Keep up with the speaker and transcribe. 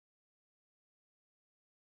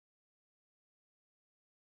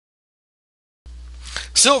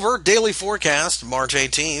Silver daily forecast, March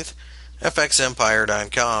 18th,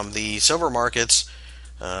 fxempire.com. The silver markets,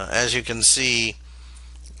 as you can see,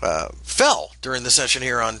 fell during the session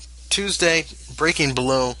here on Tuesday, breaking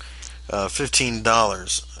below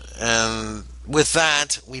 $15. And with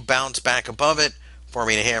that, we bounced back above it,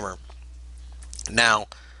 forming a hammer. Now,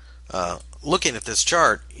 looking at this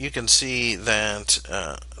chart, you can see that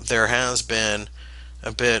there has been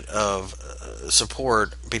a bit of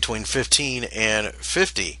support between 15 and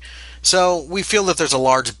 50. So we feel that there's a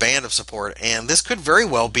large band of support, and this could very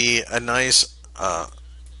well be a nice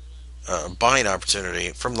buying opportunity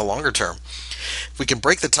from the longer term. If we can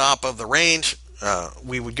break the top of the range,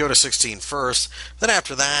 we would go to 16 first. Then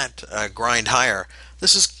after that, grind higher.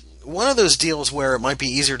 This is one of those deals where it might be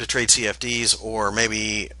easier to trade CFDs or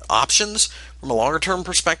maybe options from a longer term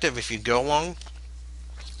perspective if you go long,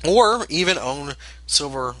 or even own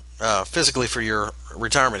silver physically for your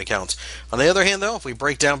retirement accounts. On the other hand, though, if we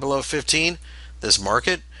break down below 15, this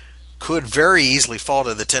market could very easily fall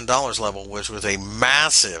to the $10 level, which was a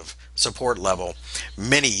massive support level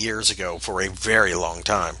many years ago for a very long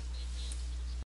time.